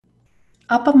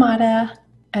Appamada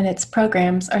and its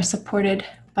programs are supported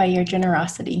by your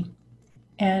generosity,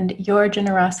 and your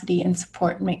generosity and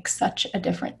support makes such a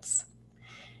difference.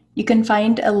 You can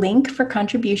find a link for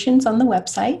contributions on the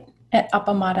website at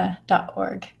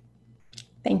appamada.org.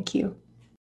 Thank you.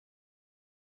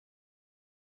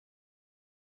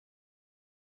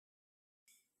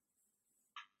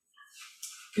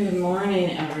 Good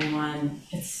morning, everyone.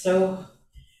 It's so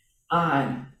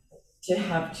odd to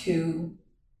have two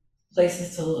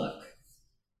places to look.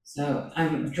 So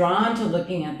I'm drawn to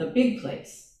looking at the big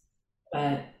place,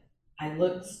 but I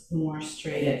looked more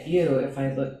straight at you if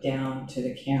I look down to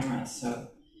the camera. So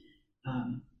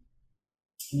I'm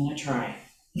gonna try.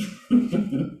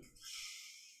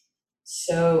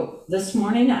 So this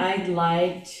morning I'd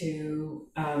like to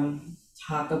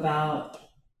talk about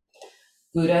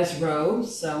Buddha's robe,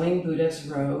 sewing Buddha's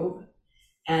robe.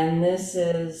 And this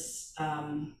is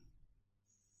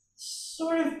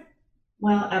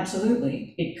well,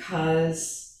 absolutely,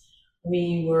 because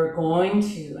we were going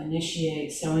to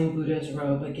initiate sewing Buddha's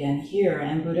robe again here,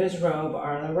 and Buddha's robe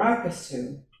are the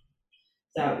rakusu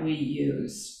that we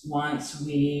use once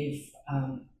we've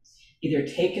either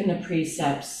taken the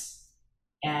precepts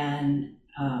and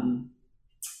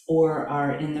or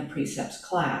are in the precepts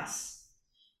class,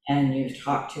 and you've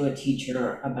talked to a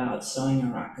teacher about sewing a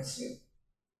rakusu.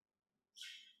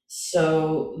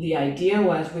 So the idea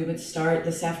was we would start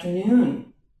this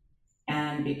afternoon,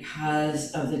 and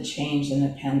because of the change in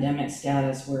the pandemic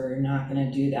status, we're not going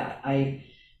to do that. I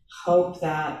hope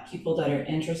that people that are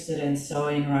interested in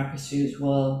sewing rakusus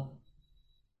will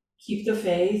keep the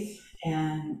faith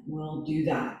and will do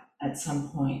that at some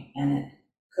point. And it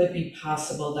could be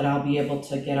possible that I'll be able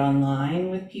to get online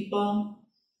with people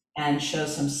and show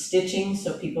some stitching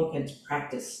so people could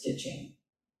practice stitching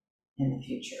in the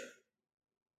future.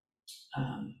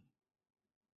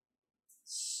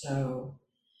 So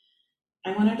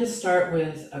I wanted to start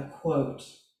with a quote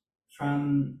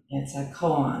it's a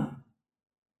koan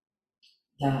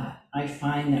that I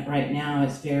find that right now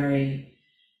is very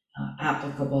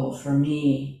applicable for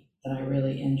me, that I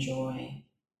really enjoy.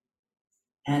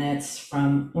 And it's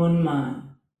from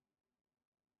Unman.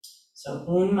 So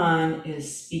Unman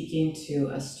is speaking to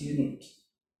a student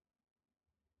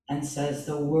and says,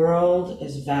 "The world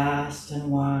is vast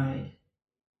and wide.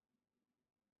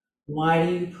 Why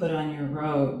do you put on your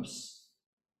robes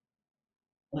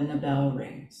when the bell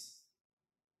rings?"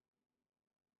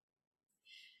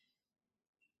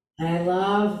 And I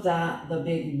love that, the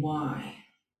big why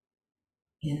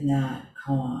in that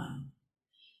koan.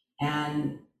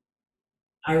 And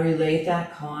I relate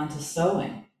that koan to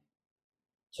sewing,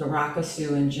 to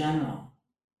rakusu in general.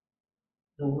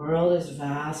 The world is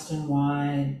vast and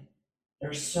wide.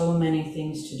 There's so many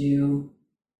things to do,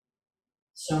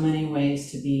 so many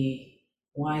ways to be.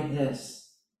 Why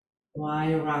this? Why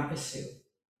rakusu?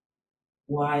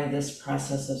 Why this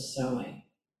process of sewing?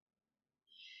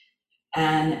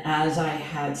 And as I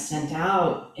had sent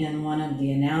out in one of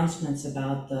the announcements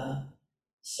about the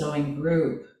sewing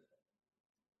group,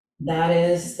 that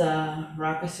is the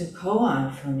rakusu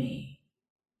koan for me.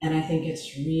 And I think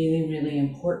it's really, really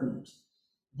important,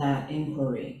 that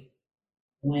inquiry.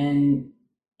 When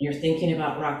you're thinking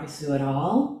about rakusu at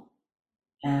all,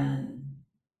 and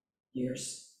you're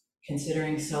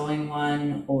considering sewing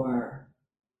one or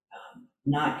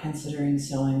not considering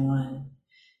sewing one,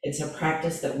 it's a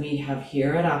practice that we have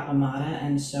here at Appamada,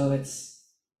 and so it's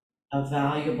a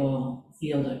valuable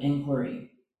field of inquiry.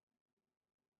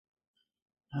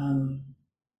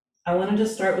 I wanted to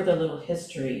start with a little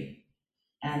history,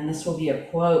 and this will be a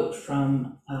quote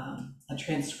from a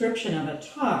transcription of a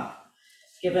talk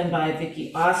given by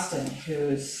Vicki Austin,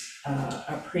 who's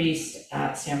a priest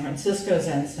at San Francisco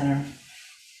Zen Center,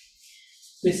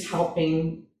 who's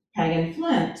helping Pagan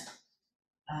Flint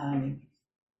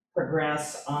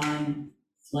progress on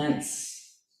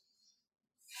Flint's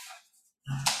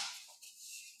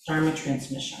Dharma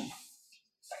transmission.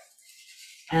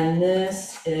 And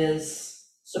this is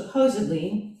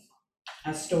supposedly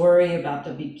a story about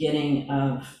the beginning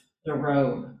of the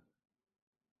robe.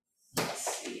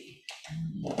 Let's see.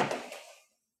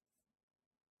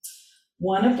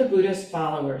 One of the Buddha's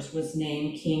followers was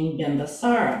named King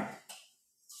Bimbisara.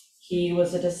 He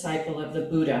was a disciple of the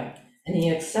Buddha, and he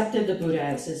accepted the Buddha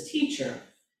as his teacher,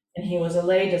 and he was a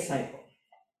lay disciple.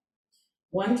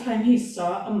 One time he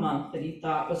saw a monk that he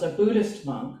thought was a Buddhist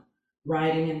monk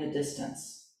riding in the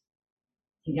distance.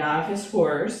 He got off his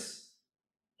horse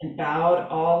and bowed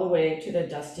all the way to the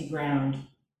dusty ground.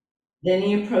 Then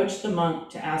he approached the monk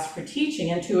to ask for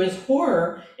teaching, and to his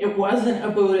horror, it wasn't a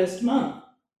Buddhist monk,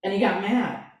 and he got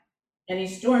mad, and he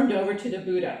stormed over to the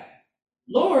Buddha.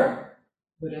 "Lord,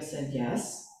 Buddha said,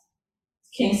 yes.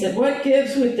 King said, what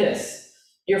gives with this?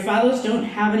 Your followers don't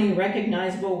have any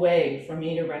recognizable way for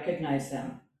me to recognize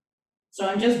them. So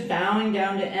I'm just bowing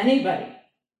down to anybody.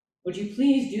 Would you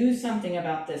please do something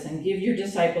about this and give your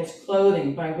disciples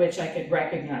clothing by which I could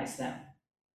recognize them?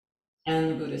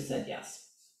 And the Buddha said yes.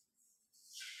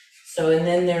 So, and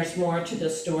then there's more to the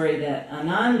story that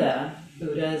Ananda,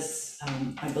 Buddha's,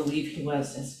 I believe he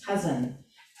was his cousin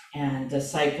and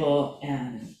disciple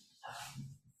and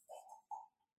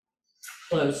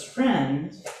close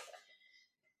friend,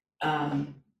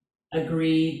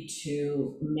 agreed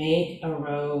to make a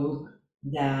robe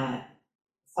that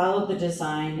followed the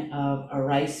design of a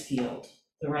rice field,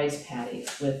 the rice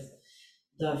paddies, with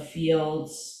the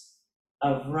fields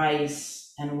of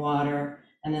rice and water,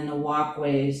 and then the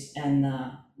walkways and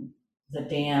the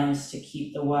dams to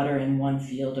keep the water in one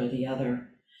field or the other.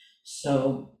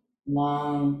 So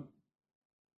long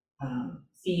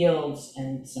fields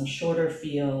and some shorter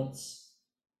fields,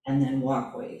 and then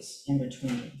walkways in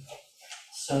between.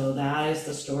 So that is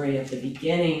the story of the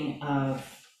beginning of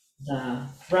the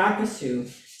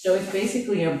Rakusu. So it's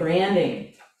basically a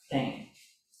branding thing.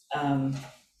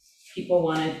 People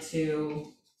wanted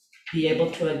to be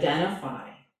able to identify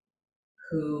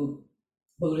who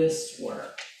Buddhists were.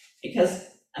 Because,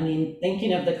 I mean,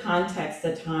 thinking of the context,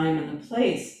 the time, and the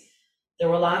place, there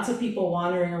were lots of people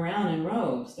wandering around in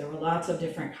robes. There were lots of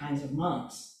different kinds of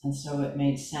monks. And so it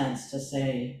made sense to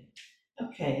say,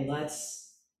 okay,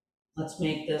 let's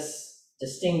make this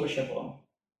distinguishable.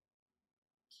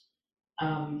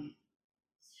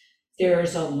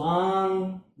 There's a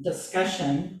long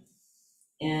discussion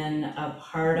in a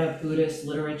part of Buddhist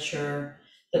literature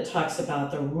that talks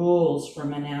about the rules for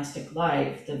monastic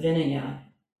life, the Vinaya,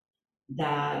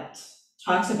 that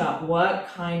talks about what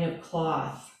kind of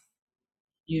cloth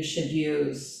you should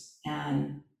use.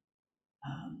 And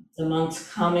the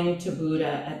monks coming to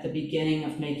Buddha at the beginning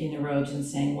of making the robes and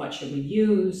saying, what should we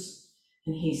use?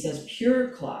 And he says, pure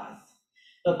cloth.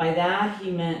 But by that,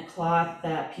 he meant cloth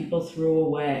that people threw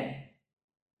away,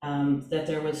 that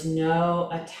there was no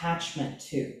attachment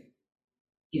to,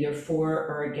 either for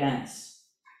or against.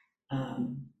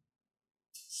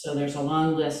 So there's a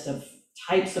long list of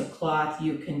types of cloth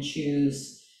you can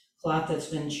choose: cloth that's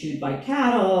been chewed by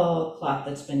cattle, cloth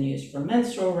that's been used for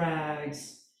menstrual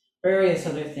rags, various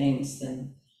other things.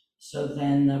 So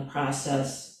then the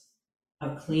process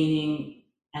of cleaning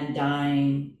and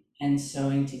dyeing and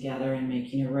sewing together and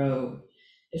making a robe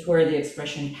is where the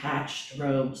expression patched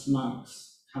robes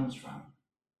monks comes from.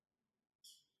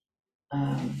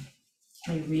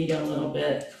 Let me read a little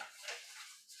bit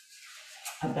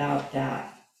about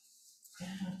that.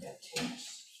 I've got too much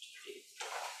to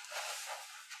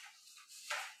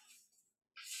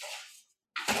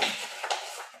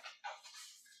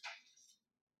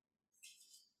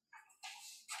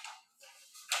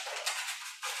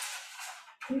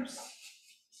read. Oops.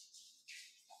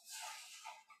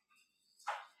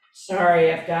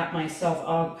 Sorry, I've got myself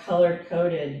all color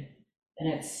coded,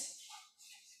 and I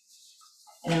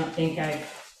don't think I've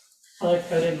color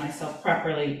coded myself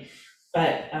properly,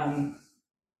 but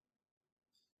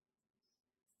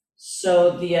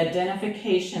so the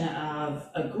identification of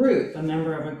a group, a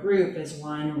member of a group, is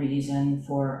one reason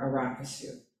for a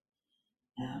rakusu,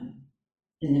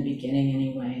 in the beginning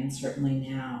anyway, and certainly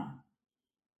now.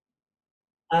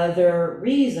 Other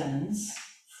reasons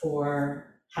for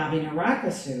having a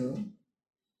rakusu,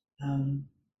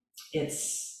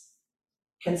 it's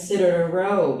considered a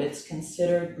robe, it's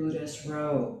considered Buddhist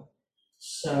robe.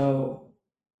 So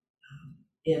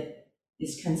it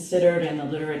is considered in the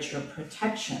literature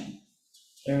protection.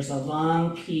 There's a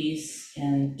long piece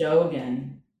in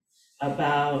Dogen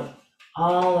about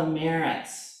all the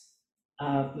merits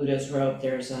of Buddha's robe.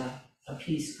 There's a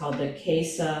piece called the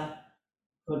Kesa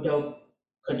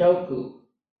Kodoku,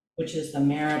 which is the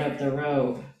merit of the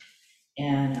robe.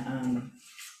 And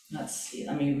let's see,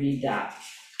 let me read that,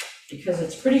 because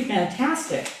it's pretty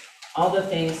fantastic, all the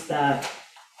things that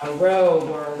a robe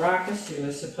or a rakusu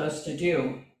is supposed to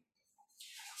do.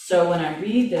 So when I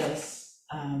read this,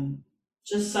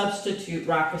 just substitute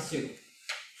rakusu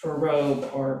for robe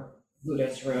or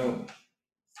Buddha's robe.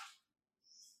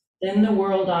 Then the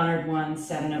world-honored one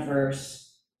said in a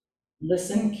verse,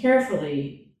 listen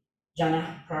carefully,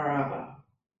 Janaparava.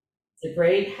 The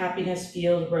great happiness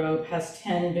field robe has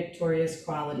 10 victorious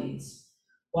qualities.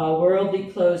 While worldly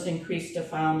clothes increase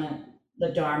defilement, the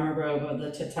Dharma robe of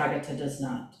the Tathagata does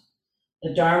not.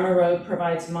 The Dharma robe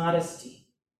provides modesty,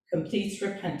 completes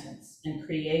repentance, and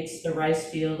creates the rice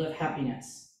field of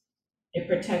happiness. It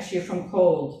protects you from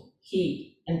cold,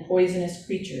 heat, and poisonous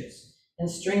creatures, and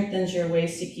strengthens your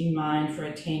way-seeking mind for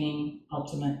attaining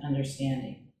ultimate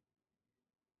understanding.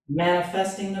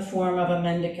 Manifesting the form of a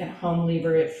mendicant home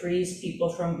leaver, it frees people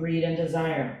from greed and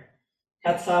desire,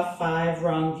 cuts off 5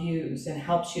 wrong views, and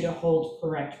helps you to hold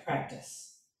correct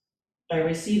practice. By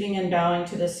receiving and bowing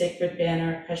to the sacred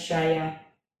banner, Kashaya,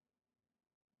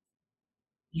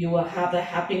 you will have the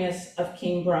happiness of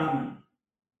King Brahman.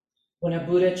 When a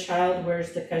Buddha child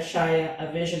wears the Kashaya,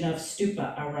 a vision of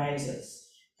stupa arises,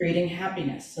 creating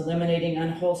happiness, eliminating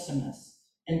unwholesomeness,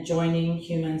 and joining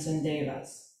humans and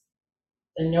devas.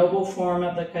 The noble form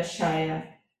of the Kashaya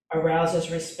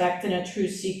arouses respect in a true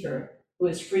seeker who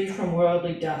is free from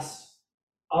worldly dust.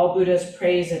 All Buddhas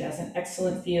praise it as an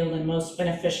excellent field and most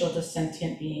beneficial to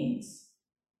sentient beings.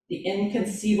 The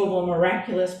inconceivable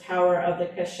miraculous power of the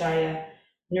Kashaya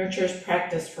nurtures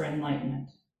practice for enlightenment.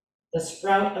 The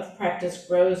sprout of practice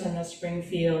grows in the spring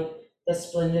field. The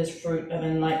splendid fruit of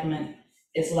enlightenment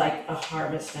is like a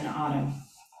harvest in autumn.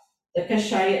 The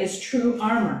Kashaya is true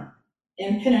armor,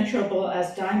 impenetrable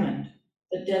as diamond.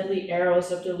 The deadly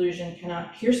arrows of delusion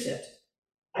cannot pierce it.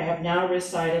 I have now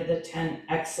recited the 10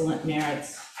 excellent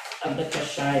merits of the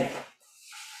Kashaya.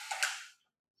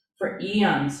 For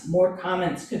eons, more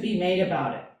comments could be made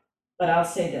about it, but I'll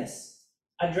say this.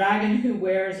 A dragon who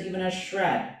wears even a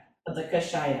shred of the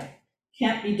Kashaya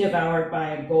can't be devoured by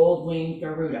a gold-winged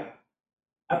Garuda.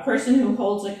 A person who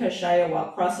holds a Kashaya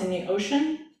while crossing the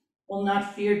ocean will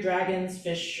not fear dragons,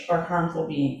 fish, or harmful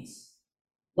beings.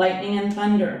 Lightning and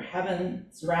thunder,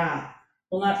 heaven's wrath,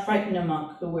 will not frighten a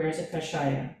monk who wears a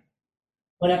Kashaya.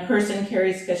 When a person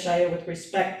carries Kashaya with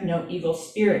respect, no evil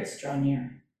spirits draw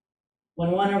near.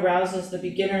 When one arouses the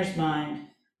beginner's mind,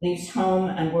 leaves home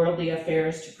and worldly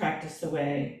affairs to practice the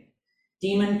way,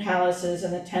 demon palaces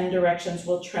and the 10 directions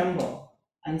will tremble,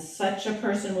 and such a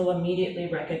person will immediately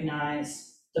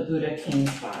recognize the Buddha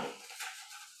King's body.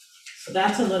 So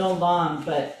that's a little long,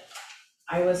 but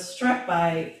I was struck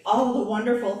by all the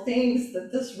wonderful things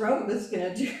that this robe is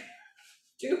going to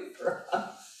do for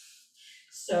us.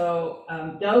 So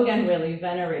Dogen really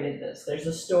venerated this. There's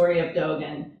a story of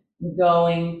Dogen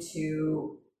going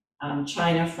to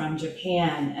China from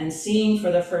Japan and seeing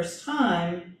for the first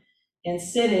time in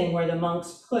sitting where the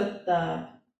monks put the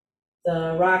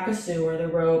rakusu or the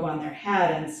robe on their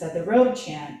head and said the robe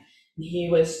chant. He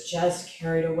was just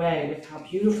carried away with how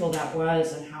beautiful that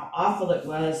was and how awful it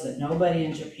was that nobody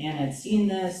in Japan had seen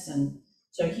this. And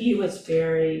so he was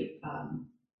very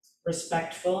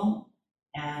respectful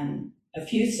and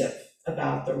effusive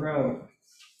about the robe.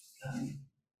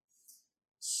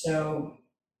 So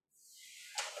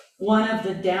one of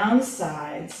the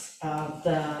downsides of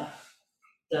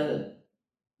the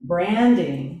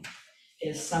branding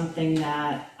is something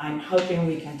that I'm hoping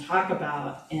we can talk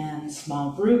about in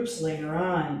small groups later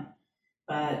on,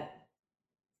 but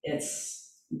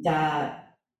it's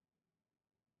that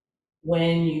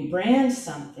when you brand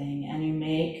something and you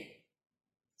make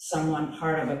someone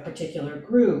part of a particular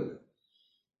group,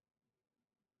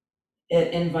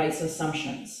 it invites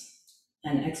assumptions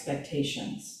and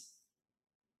expectations,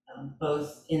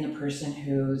 both in the person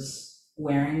who's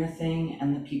wearing the thing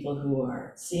and the people who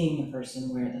are seeing the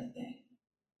person wear the thing.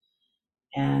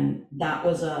 And that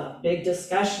was a big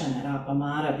discussion at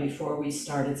Appamada before we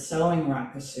started sewing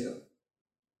Rakusu,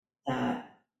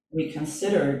 that we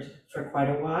considered for quite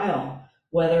a while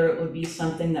whether it would be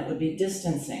something that would be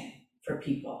distancing for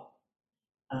people.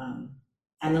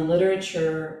 And the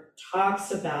literature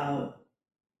talks about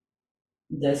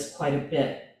this quite a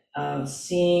bit, of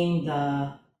seeing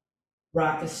the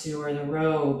Rakusu or the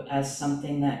robe as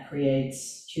something that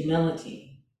creates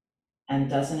humility and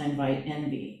doesn't invite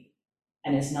envy,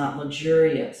 and is not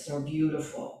luxurious or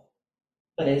beautiful,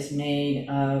 but is made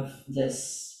of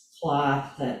this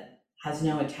cloth that has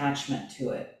no attachment to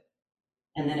it,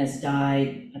 and then is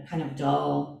dyed a kind of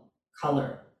dull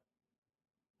color.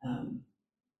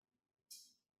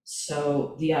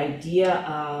 So the idea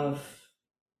of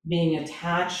being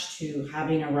attached to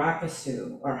having a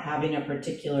rakusu or having a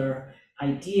particular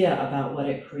idea about what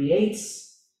it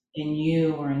creates in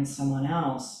you or in someone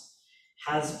else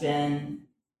has been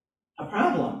a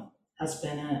problem, has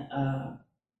been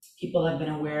people have been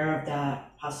aware of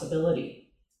that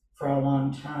possibility for a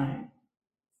long time.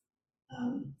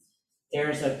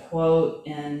 There's a quote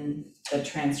in the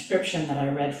transcription that I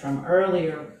read from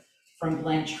earlier from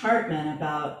Blanche Hartman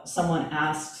about someone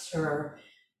asks her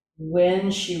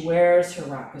when she wears her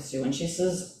rakusu, and she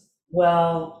says,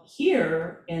 well,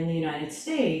 here in the United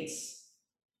States,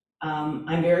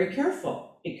 I'm very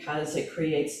careful because it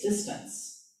creates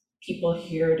distance. People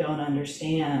here don't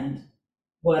understand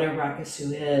what a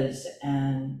rakusu is,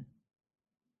 and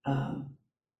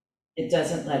it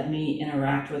doesn't let me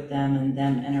interact with them and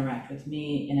them interact with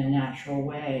me in a natural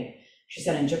way. She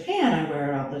said, in Japan, I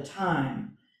wear it all the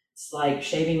time. It's like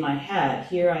shaving my head.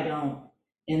 Here, I don't,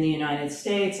 in the United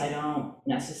States, I don't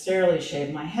necessarily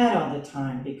shave my head all the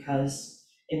time because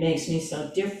it makes me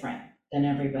so different than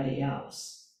everybody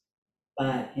else.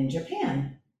 But in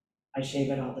Japan, I shave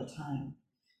it all the time.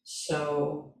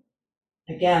 So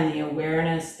again, the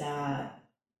awareness that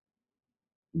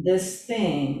this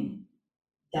thing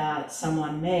that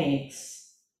someone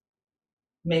makes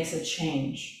a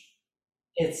change.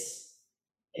 It's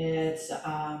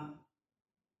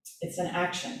an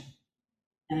action,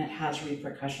 and it has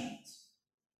repercussions,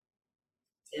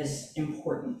 is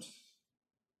important.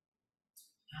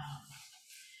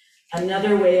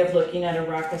 Another way of looking at a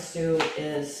rakusu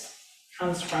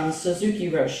comes from Suzuki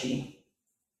Roshi.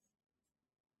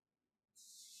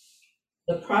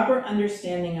 The proper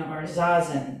understanding of our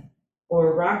zazen,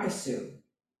 or rakusu,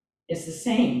 is the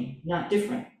same, not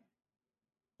different.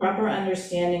 Proper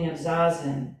understanding of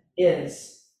zazen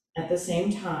is, at the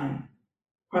same time,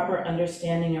 proper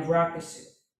understanding of rakusu.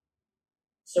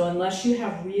 So unless you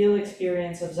have real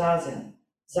experience of zazen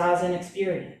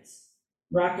experience,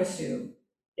 rakusu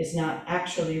is not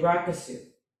actually rakusu.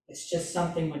 It's just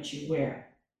something which you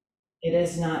wear. It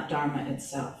is not Dharma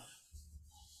itself.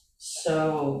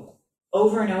 So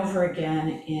over and over again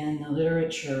in the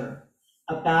literature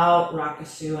about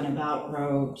rakusu and about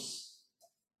robes,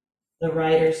 the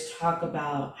writers talk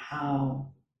about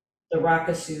how the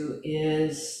rakusu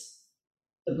is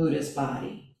the Buddha's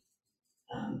body,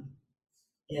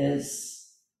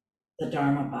 is the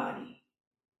Dharma body.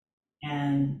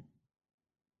 And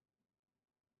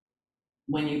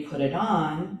when you put it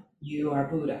on, you are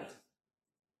Buddha.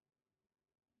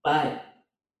 But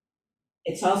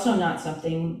it's also not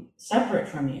something separate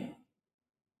from you.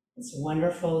 It's a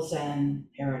wonderful Zen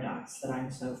paradox that I'm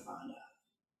so fond of.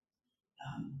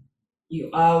 You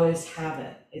always have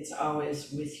it. It's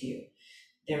always with you.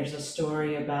 There's a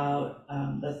story about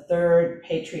the third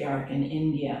patriarch in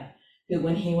India who,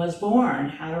 when he was born,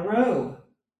 had a robe.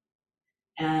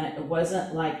 And it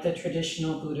wasn't like the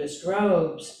traditional Buddhist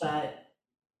robes, but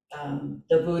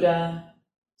the Buddha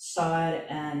saw it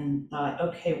and thought,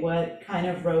 okay, what kind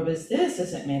of robe is this?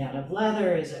 Is it made out of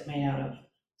leather? Is it made out of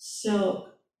silk?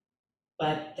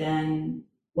 But then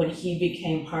when he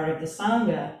became part of the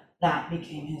Sangha, that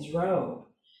became his robe.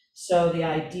 So the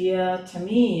idea to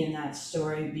me in that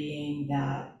story being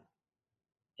that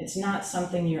it's not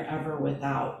something you're ever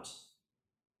without.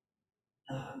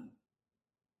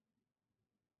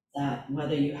 That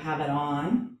whether you have it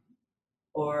on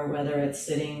or whether it's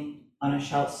sitting on a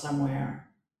shelf somewhere,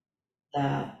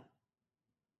 that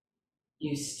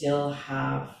you still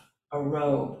have a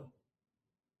robe,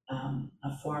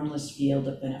 a formless field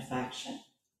of benefaction,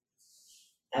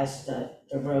 as the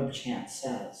robe chant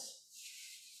says.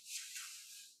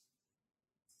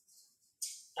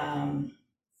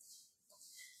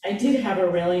 I did have a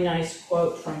really nice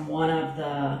quote from one of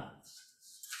the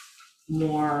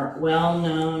more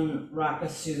well-known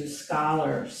rakusu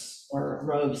scholars or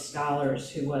robe scholars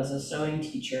who was a sewing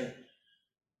teacher,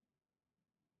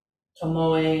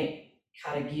 Tomoe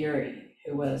Katagiri,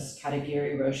 who was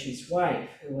Katagiri Roshi's wife,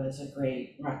 who was a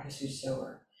great rakusu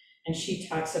sewer. And she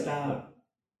talks about,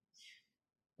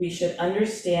 we should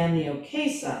understand the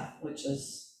okesa, which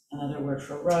is another word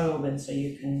for robe, and so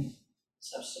you can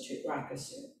substitute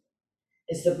rakusu,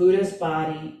 is the Buddha's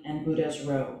body and Buddha's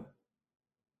robe.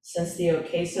 Since the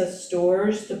okesa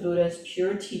stores the Buddha's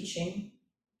pure teaching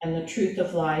and the truth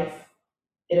of life,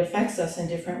 it affects us in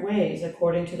different ways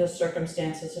according to the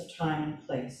circumstances of time and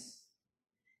place.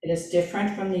 It is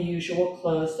different from the usual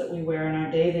clothes that we wear in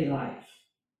our daily life.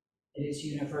 It is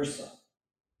universal.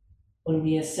 When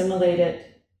we assimilate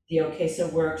it, the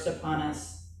okesa works upon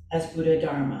us as Buddha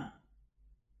Dharma,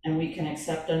 and we can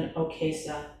accept an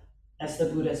okesa as the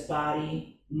Buddha's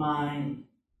body, mind,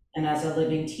 and as a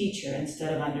living teacher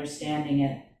instead of understanding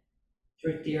it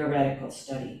through theoretical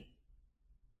study.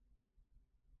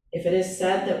 If it is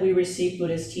said that we receive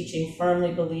Buddha's teaching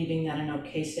firmly believing that an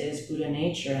okesa is Buddha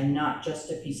nature and not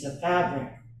just a piece of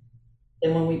fabric,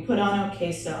 then when we put on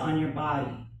okesa on your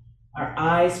body, our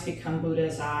eyes become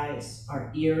Buddha's eyes,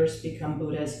 our ears become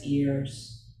Buddha's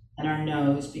ears, and our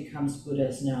nose becomes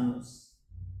Buddha's nose.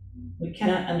 We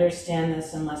cannot understand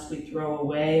this unless we throw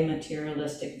away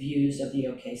materialistic views of the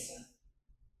okesa,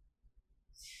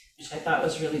 which I thought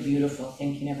was really beautiful,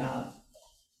 thinking about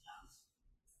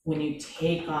when you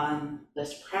take on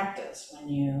this practice, when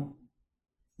you,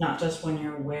 not just when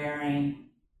you're wearing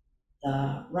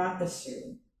the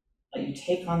rakusu, but you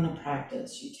take on the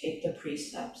practice, you take the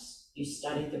precepts, you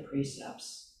study the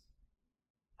precepts.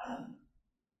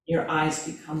 Your eyes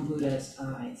become Buddha's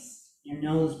eyes. Your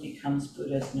nose becomes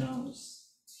Buddha's nose.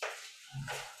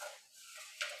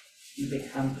 You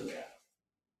become Buddha.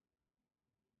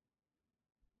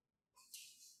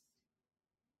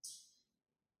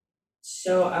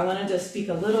 So I wanted to speak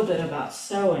a little bit about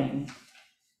sewing,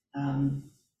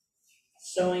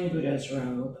 sewing Buddha's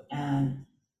robe, and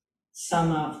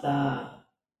some of the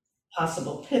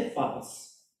possible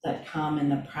pitfalls that come in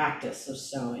the practice of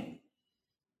sewing.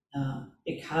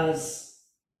 Because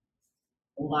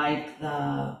like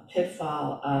the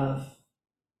pitfall of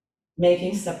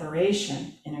making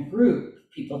separation in a group,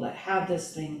 people that have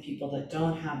this thing, people that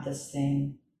don't have this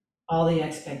thing, all the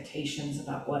expectations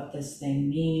about what this thing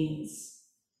means,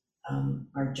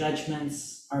 our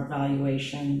judgments, our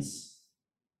valuations.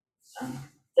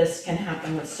 This can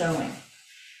happen with sewing,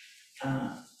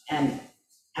 and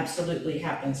absolutely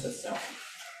happens with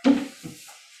sewing.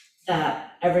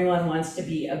 That everyone wants to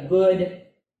be a good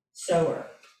sewer.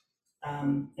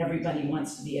 Everybody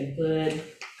wants to be a good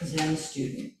Zen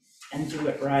student and do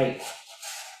it right.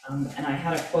 And I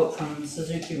had a quote from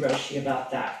Suzuki Roshi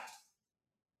about that.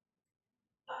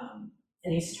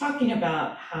 And he's talking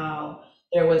about how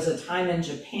there was a time in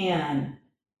Japan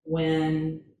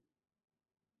when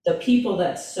the people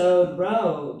that sewed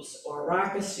robes or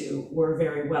rakusu were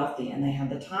very wealthy and they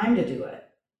had the time to do it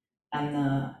and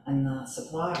the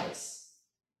supplies.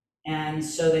 And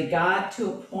so they got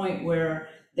to a point where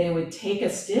they would take a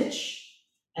stitch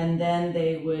and then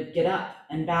they would get up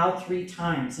and bow 3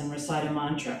 times and recite a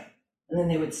mantra. And then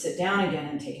they would sit down again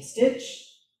and take a stitch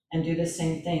and do the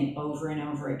same thing over and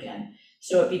over again.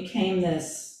 So it became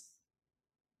this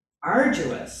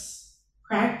arduous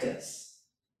practice.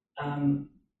 And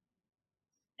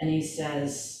he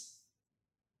says,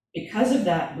 because of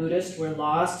that, Buddhists were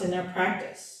lost in their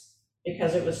practice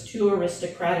because it was too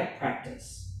aristocratic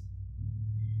practice.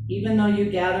 Even though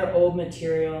you gather old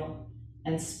material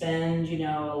and spend,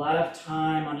 a lot of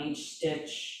time on each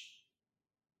stitch,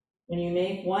 when you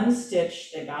make one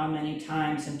stitch, they bow many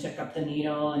times and took up the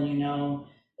needle, and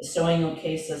the sewing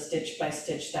okesa stitch by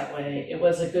stitch that way. It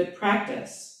was a good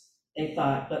practice, they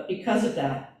thought, but because of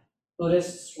that,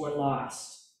 Buddhists were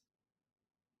lost.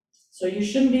 So you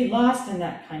shouldn't be lost in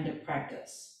that kind of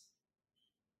practice.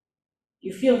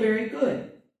 You feel very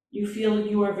good. You feel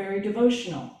you are very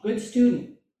devotional, good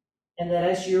student, and that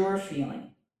is your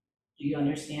feeling. Do you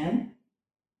understand?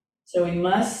 So we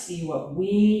must see what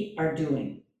we are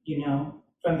doing,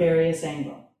 from various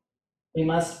angles. We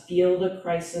must feel the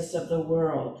crisis of the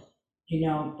world,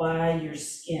 by your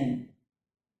skin.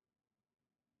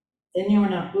 Then you are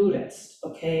not Buddhist,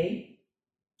 okay?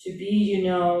 To be,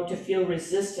 to feel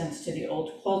resistance to the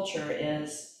old culture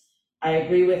is, I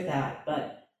agree with that,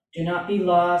 but do not be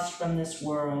lost from this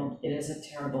world. It is a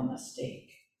terrible mistake.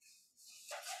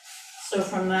 So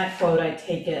from that quote, I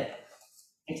take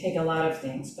a lot of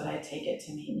things, but I take it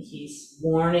to mean he's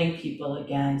warning people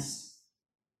against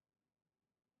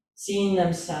seeing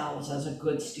themselves as a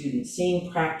good student,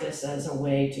 seeing practice as a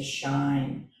way to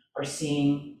shine, or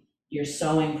seeing your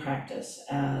sewing practice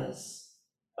as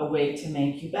a way to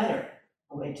make you better,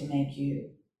 a way to make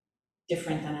you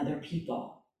different than other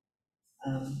people.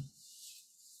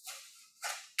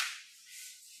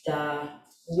 The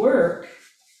work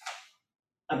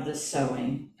of the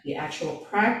sewing, the actual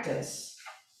practice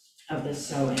of the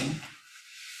sewing,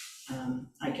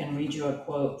 I can read you a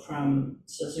quote from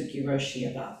Suzuki Roshi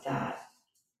about that,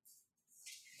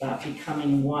 about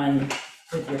becoming one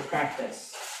with your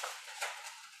practice.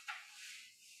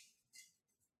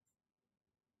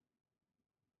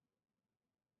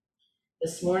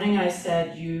 This morning I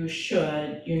said you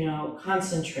should,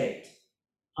 concentrate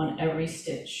on every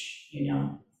stitch,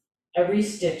 every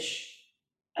stitch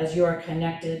as you are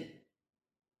connected,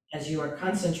 as you are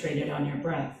concentrated on your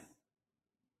breath.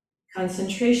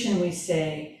 Concentration, we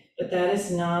say, but that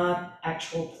is not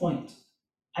actual point.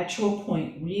 Actual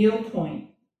point, real point,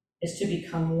 is to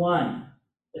become one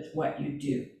with what you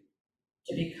do,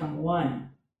 to become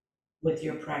one with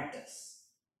your practice.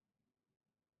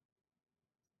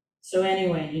 So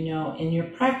anyway, in your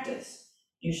practice,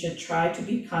 you should try to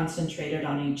be concentrated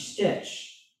on each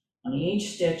stitch,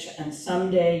 and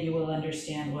someday you will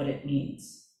understand what it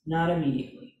means, not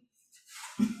immediately.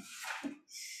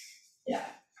 Yeah.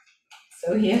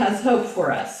 So he has hope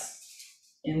for us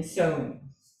in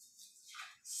sewing.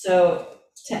 So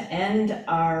to end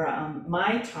our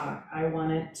my talk, I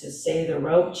wanted to say the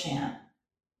robe chant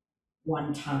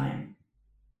one time,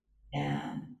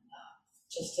 and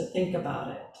just to think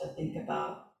about it, to think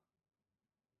about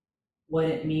what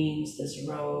it means, this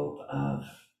robe of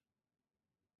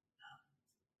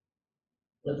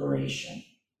liberation.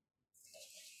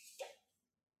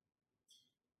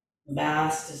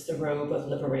 Vast is the robe of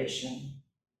liberation,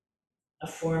 a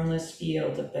formless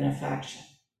field of benefaction.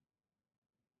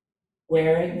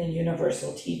 Wearing the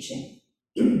universal teaching,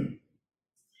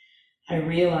 I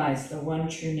realize the one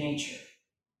true nature,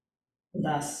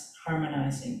 thus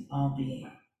harmonizing all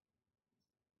being.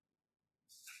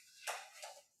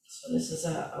 So this is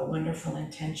a wonderful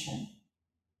intention.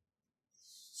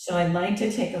 So I'd like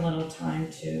to take a little time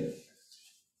to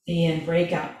be in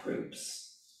breakout groups.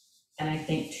 And I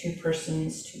think 2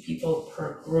 people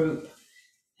per group.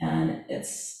 And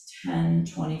it's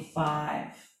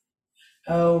 10:25.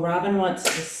 Oh, Robin wants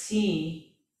to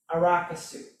see a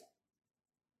rakusu.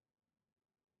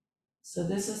 So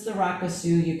this is the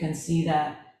rakusu. You can see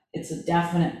that it's a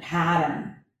definite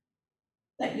pattern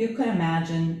that you could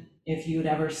imagine if you'd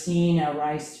ever seen a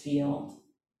rice field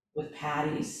with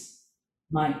paddies.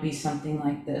 Might be something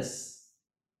like this,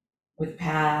 with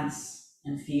paths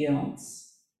and fields.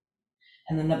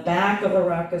 And then the back of a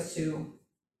rakusu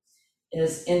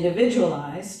is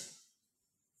individualized.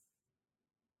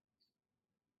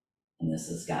 And this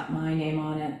has got my name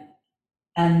on it.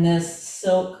 And this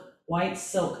white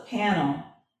silk panel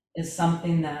is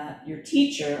something that your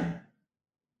teacher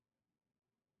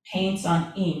paints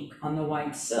on ink on the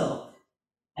white silk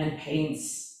and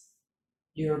paints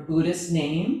your Buddhist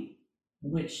name,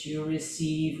 which you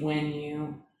receive when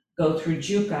you go through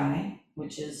Jukai,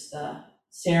 which is the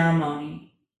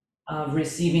ceremony of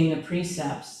receiving the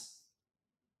precepts.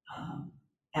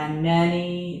 And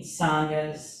many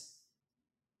sanghas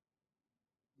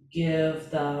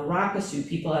give the rakusu.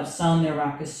 People have sewn their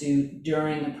rakusu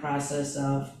during the process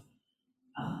of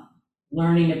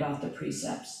learning about the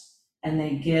precepts, and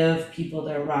they give people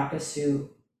their rakusu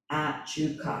at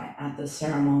Jukai, at the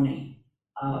ceremony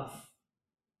of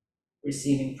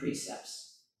receiving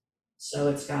precepts. So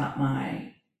it's got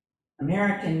my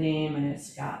American name and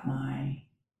it's got my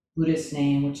Buddhist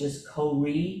name, which is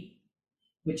Kori,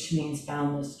 which means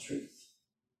boundless truth.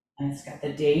 And it's got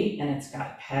the date and it's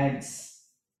got pegs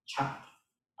chopped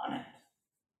on it.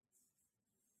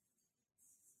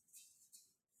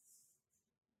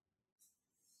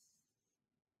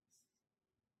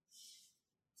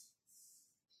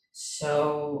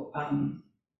 So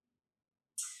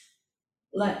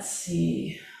let's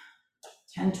see,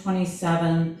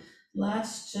 10:27.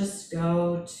 Let's just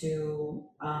go to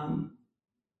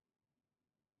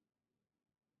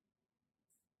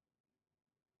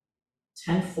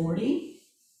 10:40.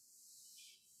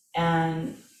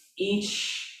 And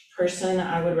each person,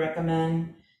 I would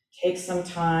recommend take some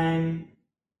time,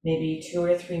 maybe 2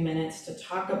 or 3 minutes, to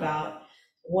talk about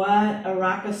what a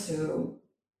rakusu,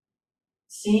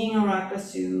 seeing a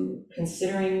rakusu,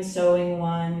 considering sewing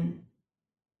one,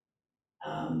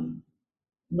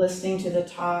 listening to the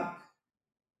talk,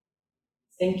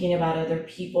 thinking about other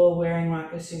people wearing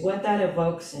rakusu, what that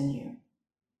evokes in you,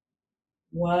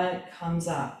 what comes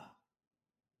up.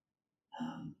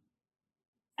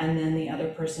 And then the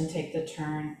other person take the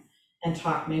turn and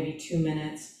talk maybe 2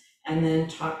 minutes, and then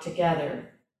talk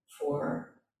together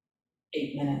for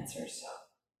 8 minutes or so.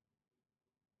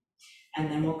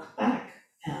 And then we'll come back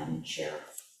and share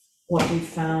what we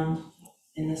found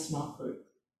in the small group.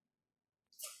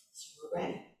 So we're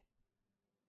ready.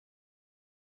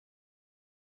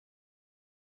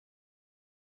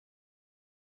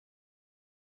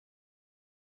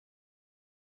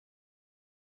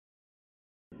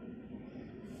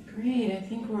 Great, I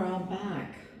think we're all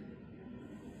back.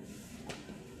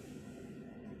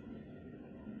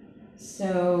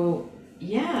 So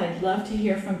yeah, I'd love to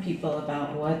hear from people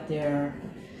about what their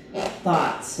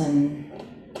thoughts and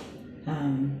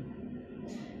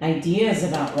ideas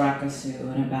about rakusu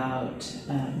and about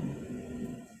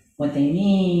what they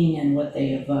mean and what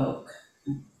they evoke.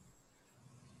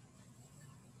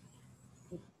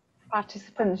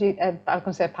 Participants, I was going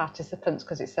to say participants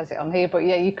because it says it on here, but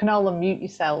yeah, you can all unmute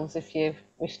yourselves if you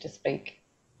wish to speak.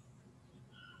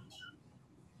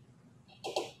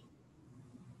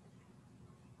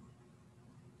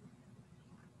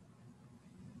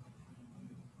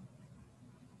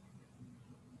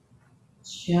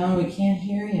 Joan, we can't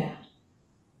hear you.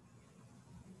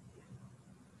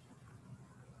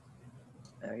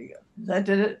 There you go. That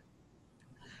did it.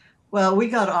 Well, we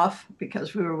got off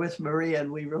because we were with Maria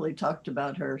and we really talked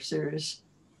about her serious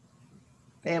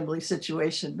family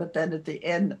situation. But then at the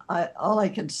end, all I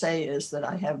can say is that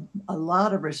I have a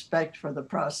lot of respect for the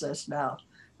process now,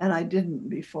 and I didn't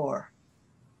before.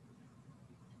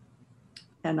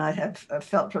 And I have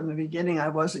felt from the beginning I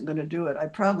wasn't going to do it. I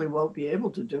probably won't be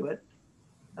able to do it.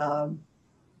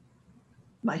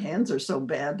 My hands are so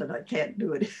bad that I can't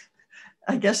do it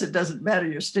I guess it doesn't matter,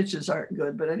 your stitches aren't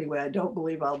good, but anyway, I don't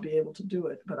believe I'll be able to do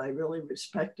it, but I really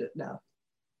respect it now.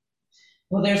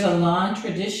 Well, there's a long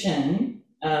tradition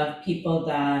of people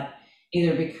that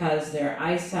either because their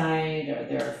eyesight or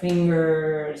their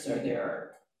fingers or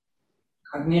their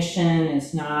cognition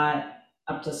is not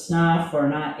up to snuff or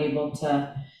not able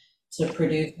to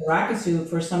produce the rakusu,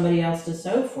 for somebody else to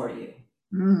sew for you.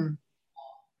 Mm.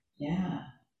 Yeah,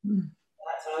 Mm.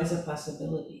 that's always a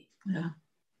possibility. Yeah,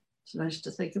 it's nice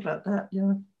to think about that.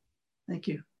 Yeah, thank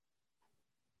you.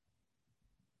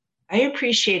 I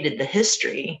appreciated the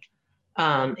history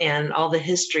and all the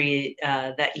history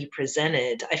that you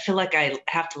presented. I feel like I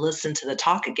have to listen to the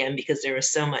talk again because there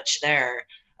was so much there.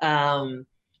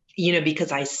 You know,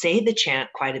 because I say the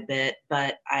chant quite a bit,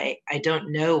 but I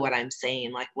don't know what I'm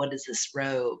saying. Like, what is this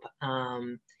robe?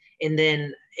 And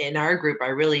then in our group, I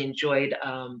really enjoyed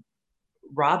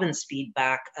Robin's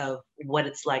feedback of what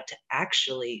it's like to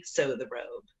actually sew the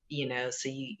robe. You know, so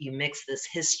you mix this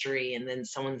history and then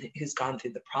someone who's gone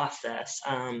through the process.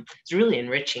 It's really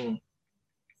enriching.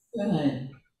 Good.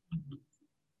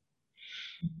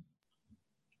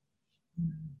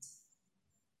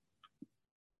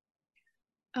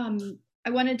 I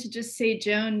wanted to just say,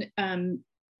 Joan, I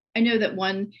know that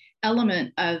one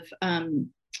element of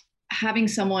having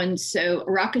someone sew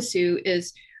rakusu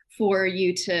is for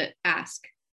you to ask.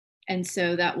 And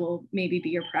so that will maybe be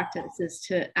your practice, is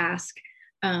to ask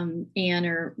Anne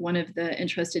or one of the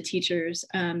interested teachers,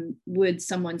 would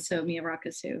someone sew me a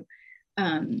rakusu?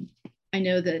 I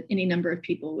know that any number of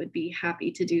people would be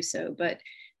happy to do so, but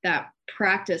that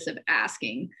practice of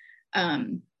asking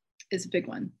is a big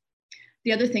one.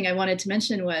 The other thing I wanted to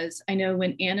mention was, I know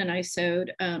when Anne and I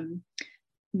sewed,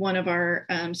 one of our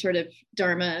sort of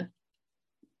Dharma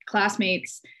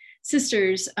classmates,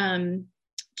 sisters,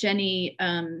 Jenny,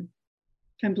 I'm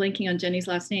blanking on Jenny's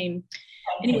last name.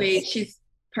 Anyway, she's,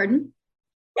 pardon?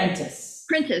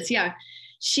 Prentice, yeah.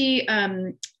 She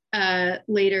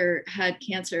later had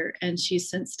cancer and she's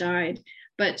since died,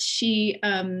 but she,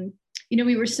 you know,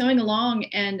 we were sewing along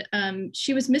and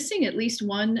she was missing at least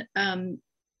one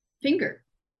finger,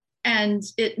 and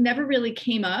it never really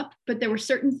came up, but there were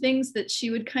certain things that she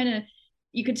would kind of,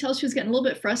 you could tell she was getting a little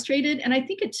bit frustrated. And I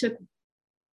think it took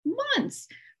months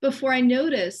before I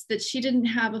noticed that she didn't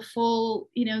have a full,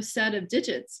 you know, set of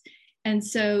digits. And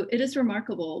so it is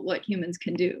remarkable what humans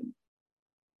can do.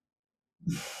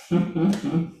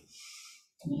 Yeah.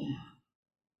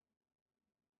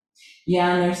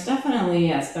 Yeah, and there's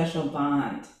definitely a special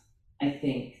bond, I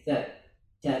think, that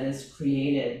is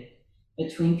created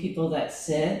between people that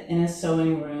sit in a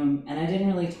sewing room. And I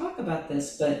didn't really talk about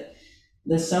this, but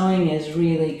the sewing is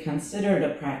really considered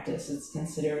a practice. It's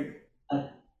considered a,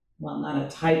 well, not a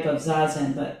type of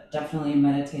zazen, but definitely a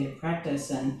meditative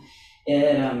practice. And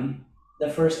it, the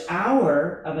first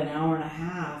hour of an hour and a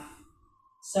half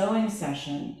sewing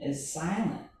session is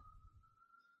silent.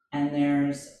 And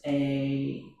there's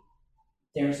a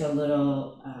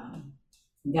little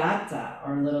gata,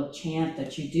 or a little chant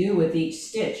that you do with each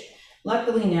stitch.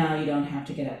 Luckily now you don't have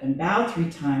to get up and bow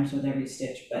 3 times with every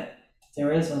stitch, but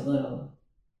there is a little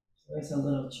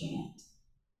chant.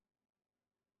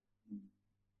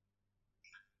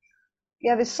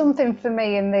 Yeah, there's something for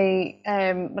me in the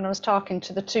when I was talking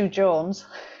to the two Joans,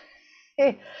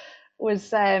 it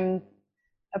was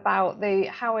about the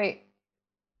how it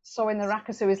sewing the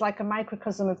rakusu is like a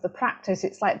microcosm of the practice.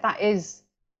 It's like that is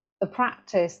the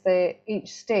practice,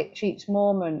 each stitch, each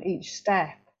moment, each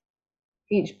step,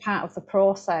 each part of the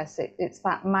process. It's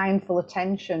that mindful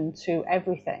attention to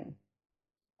everything,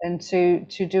 and to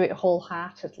do it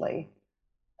wholeheartedly.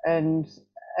 And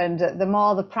the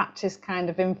more the practice kind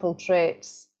of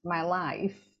infiltrates my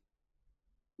life,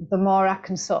 the more I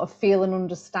can sort of feel and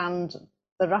understand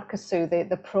the rakusu,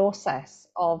 the process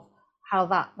of how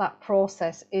that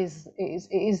process is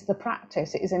the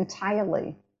practice. It is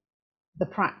entirely the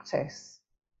practice.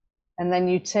 And then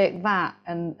you take that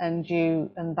and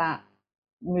that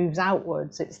moves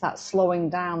outwards. It's that slowing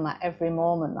down, that every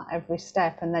moment, that every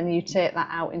step, and then you take that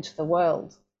out into the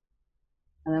world.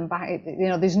 And then back, you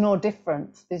know, there's no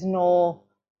difference. There's no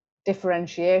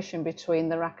differentiation between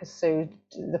the rakusu,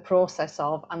 the process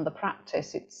of, and the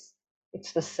practice.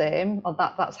 It's the same, or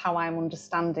that's how I'm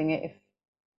understanding it.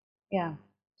 Yeah,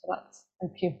 so that's,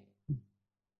 thank you.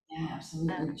 Yeah,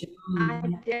 absolutely. I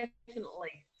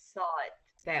definitely saw it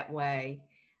that way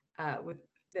with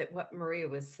what Maria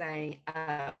was saying.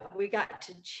 We got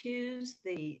to choose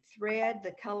the thread,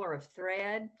 the color of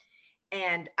thread,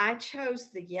 and I chose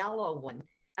the yellow one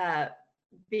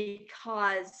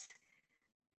because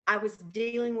I was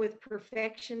dealing with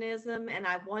perfectionism, and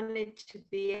I wanted to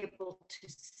be able to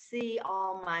see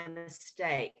all my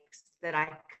mistakes, that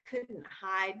I couldn't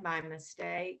hide my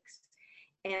mistakes,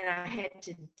 and I had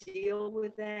to deal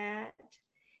with that.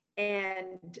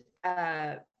 And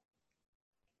I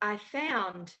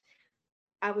found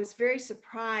I was very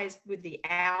surprised with the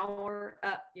hour.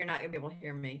 You're not going to be able to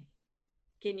hear me.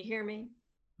 Can you hear me?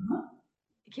 Uh-huh.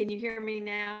 Can you hear me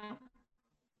now?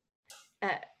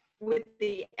 With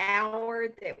the hour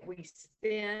that we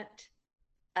spent,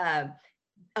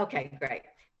 okay, great.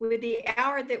 With the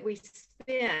hour that we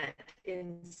spent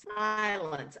in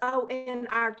silence. Oh, and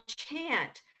our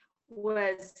chant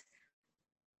was,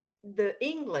 the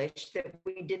English that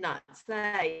we did not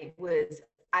say was,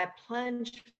 I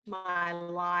plunged my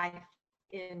life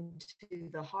into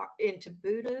the heart, into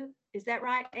Buddha. Is that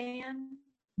right, Anne?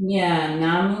 Yeah,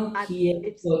 Namu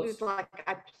It was like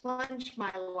I plunged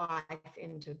my life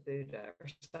into Buddha or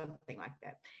something like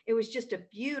that. It was just a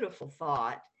beautiful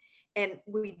thought. And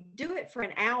we'd do it for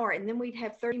an hour, and then we'd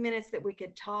have 30 minutes that we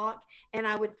could talk. And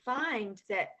I would find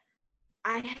that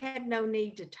I had no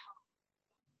need to talk.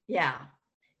 Yeah.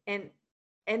 And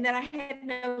that I had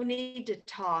no need to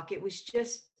talk. It was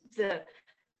just the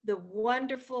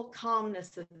wonderful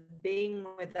calmness of being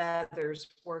with others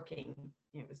working.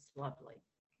 It was lovely.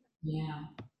 Yeah.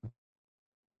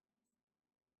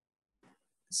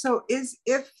 So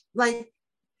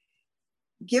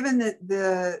given that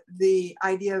the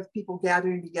idea of people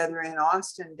gathering together in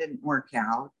Austin didn't work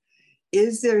out,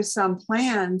 is there some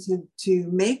plan to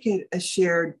make it a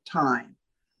shared time?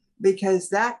 Because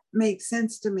that makes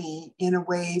sense to me in a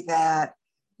way that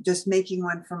just making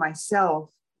one for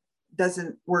myself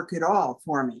doesn't work at all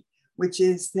for me, which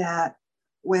is that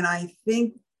when I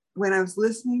was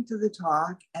listening to the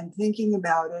talk and thinking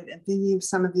about it and thinking of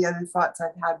some of the other thoughts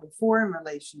I've had before in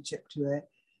relationship to it,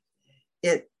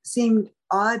 it seemed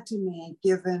odd to me,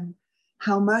 given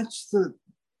how much the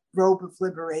robe of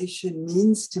liberation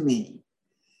means to me,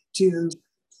 to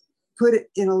put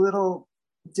it in a little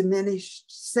diminished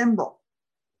symbol.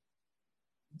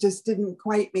 Just didn't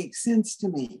quite make sense to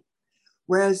me.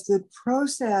 Whereas the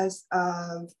process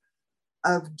of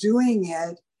doing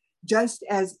it, just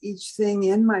as each thing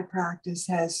in my practice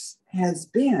has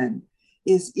been,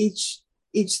 is each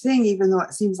thing, even though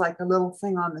it seems like a little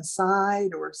thing on the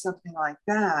side or something like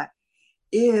that,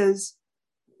 is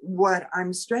what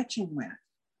I'm stretching with.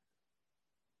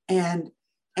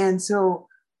 And so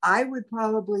I would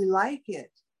probably like it,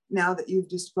 now that you've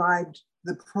described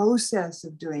the process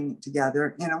of doing it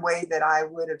together, in a way that I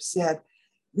would have said,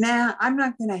 nah, I'm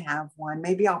not going to have one.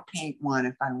 Maybe I'll paint one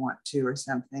if I want to or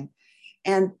something.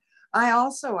 And I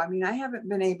haven't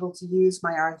been able to use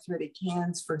my arthritic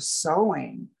hands for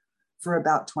sewing for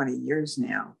about 20 years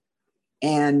now.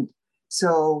 And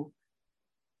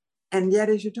yet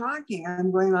as you're talking,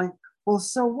 I'm going like, well,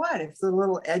 so what if the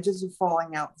little edges are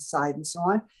falling out the side and so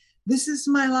on? This is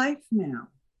my life now.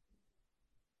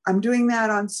 I'm doing that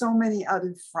on so many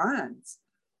other fronts.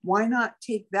 Why not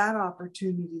take that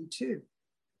opportunity too?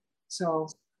 So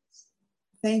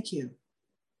thank you.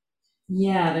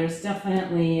 Yeah, there's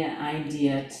definitely an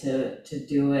idea to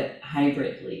do it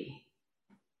hybridly.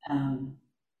 I'm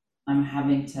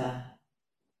having to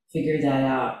figure that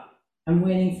out. I'm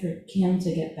waiting for Kim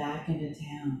to get back into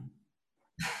town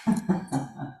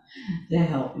to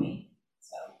help me.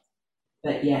 So,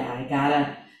 but yeah, I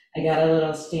got a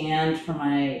little stand for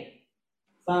my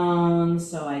phone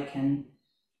so I can,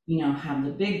 have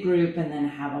the big group and then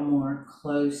have a more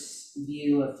close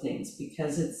view of things,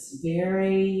 because it's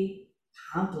very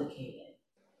complicated.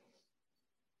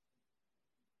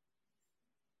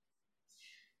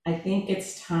 I think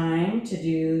it's time to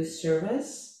do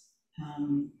service.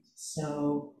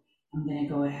 So I'm going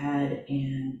to go ahead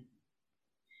and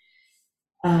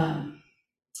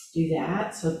do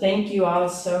that. So thank you all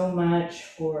so much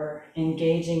for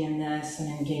engaging in this and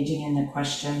engaging in the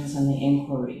questions and the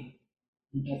inquiry.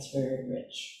 I think it's very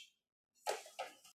rich.